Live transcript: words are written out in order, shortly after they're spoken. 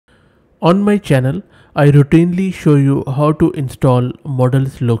On my channel, I routinely show you how to install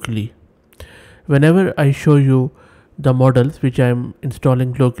models locally. Whenever I show you the models which I am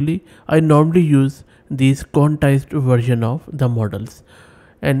installing locally, I normally use these quantized version of the models,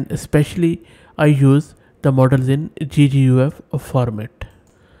 and especially I use the models in GGUF format.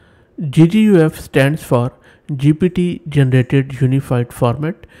 GGUF stands for GPT Generated Unified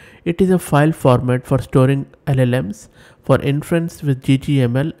Format. It is a file format for storing LLMs for inference with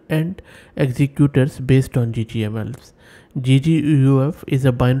GGML and executors based on GGMLs. GGUF is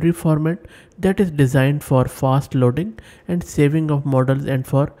a binary format that is designed for fast loading and saving of models and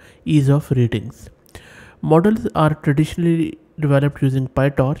for ease of readings. Models are traditionally developed using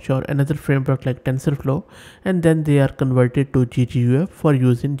PyTorch or another framework like TensorFlow, and then they are converted to GGUF for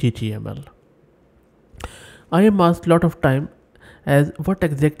use in GGML. I am asked a lot of time as what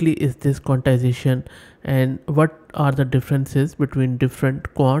exactly is this quantization and what are the differences between different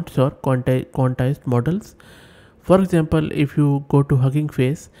quants or quantized models. For example, if you go to Hugging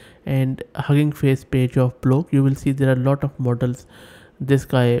Face and Hugging Face page of blog, you will see there are a lot of models this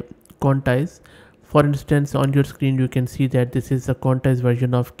guy quantize. For instance, on your screen you can see that this is a quantized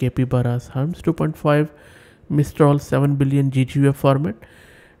version of Capybara's Herms 2.5 Mistral 7 billion GGUF format.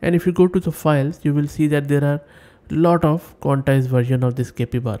 And if you go to the files, you will see that there are a lot of quantized version of this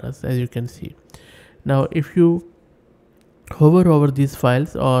Capybaras, as you can see. Now, if you hover over these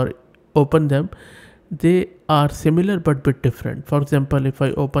files or open them, they are similar but bit different. For example, if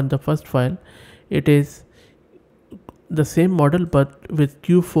I open the first file, it is the same model but with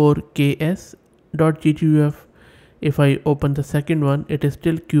Q4KS.gguf. If I open the second one, it is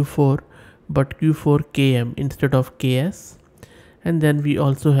still Q4 but Q4KM instead of KS. And then we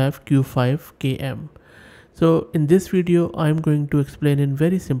also have Q5KM. So in this video, I'm going to explain in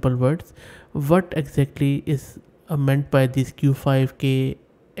very simple words what exactly is meant by these Q5K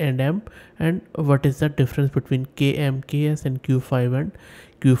and M, and what is the difference between KM, KS and Q5 and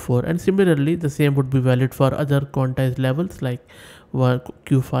Q4. And similarly, the same would be valid for other quantized levels like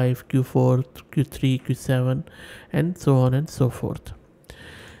Q5, Q4, Q3, Q7 and so on and so forth.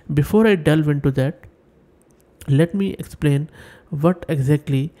 Before I delve into that, let me explain what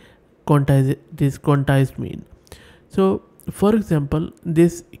exactly quantized mean. So for example,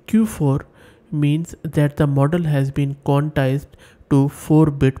 this Q4 means that the model has been quantized to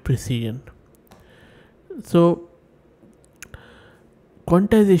 4-bit precision. So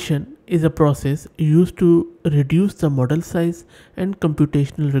quantization is a process used to reduce the model size and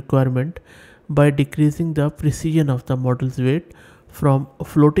computational requirement by decreasing the precision of the model's weight from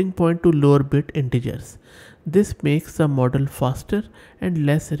floating point to lower bit integers. This makes the model faster and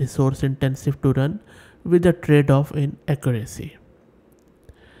less resource intensive to run with a trade-off in accuracy.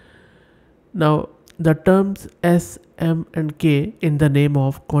 Now, the terms S, M and K in the name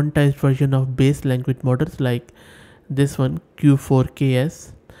of quantized version of base language models like this one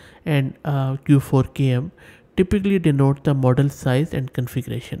Q4KS and Q4KM typically denote the model size and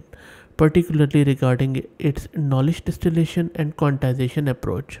configuration, particularly regarding its knowledge distillation and quantization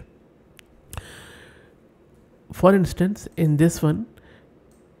approach. For instance, in this one,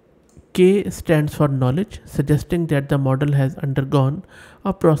 K stands for knowledge, suggesting that the model has undergone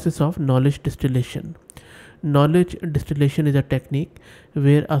a process of knowledge distillation. Knowledge distillation is a technique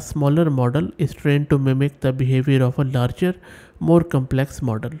where a smaller model is trained to mimic the behavior of a larger, more complex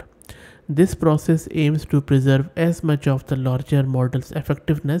model. This process aims to preserve as much of the larger model's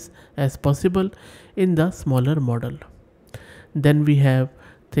effectiveness as possible in the smaller model. Then we have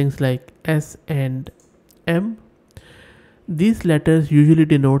things like S and M. These letters usually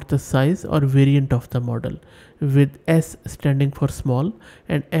denote the size or variant of the model, with S standing for small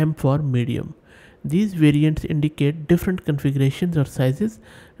and M for medium. These variants indicate different configurations or sizes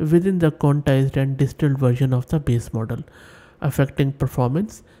within the quantized and distilled version of the base model, affecting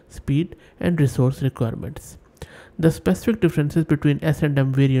performance, speed, and resource requirements. The specific differences between S and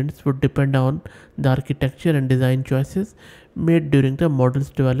M variants would depend on the architecture and design choices made during the model's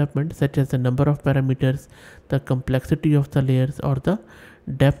development, such as the number of parameters, the complexity of the layers, or the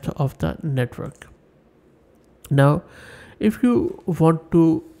depth of the network. Now, if you want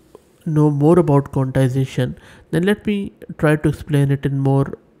to know more about quantization, then let me try to explain it in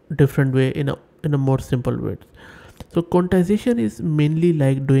more different way, in a more simple way. So quantization is mainly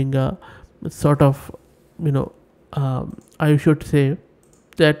like doing a sort of, I should say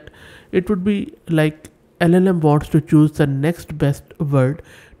that it would be like LLM wants to choose the next best word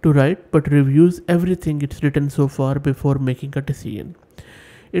to write but reviews everything it's written so far before making a decision.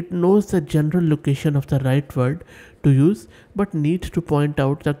 It knows the general location of the right word to use but needs to point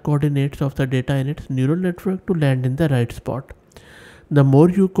out the coordinates of the data in its neural network to land in the right spot. The more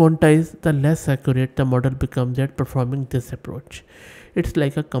you quantize, the less accurate the model becomes at performing this approach. It's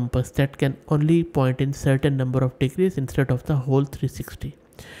like a compass that can only point in certain number of degrees instead of the whole 360.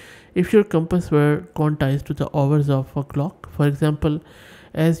 If your compass were quantized to the hours of a clock, for example,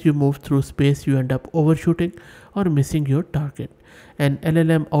 as you move through space you end up overshooting or missing your target. An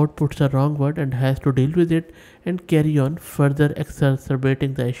LLM outputs a wrong word and has to deal with it and carry on, further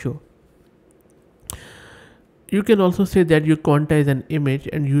exacerbating the issue. You can also say that you quantize an image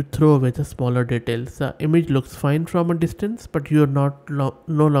and you throw away the smaller details. The image looks fine from a distance, but you are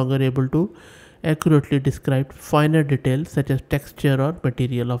no longer able to accurately describe finer details such as texture or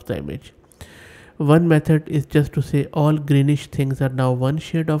material of the image. One method is just to say all greenish things are now one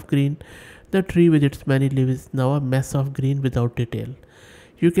shade of green. The tree with its many leaves is now a mess of green without detail.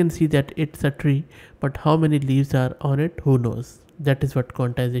 You can see that it's a tree, but how many leaves are on it, who knows. That is what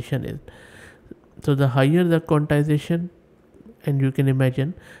quantization is. So the higher the quantization, and you can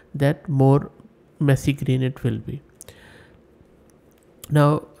imagine that more messy green it will be.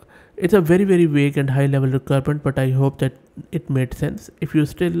 Now it's a very vague and high level requirement, but I hope that it made sense. If you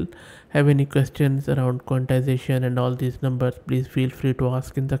still have any questions around quantization and all these numbers, please feel free to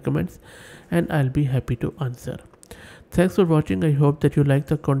ask in the comments and I'll be happy to answer. Thanks for watching. I hope that you liked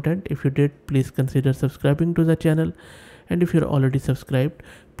the content. If you did, please consider subscribing to the channel, and if you're already subscribed,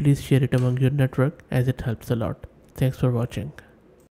 please share it among your network as it helps a lot. Thanks for watching.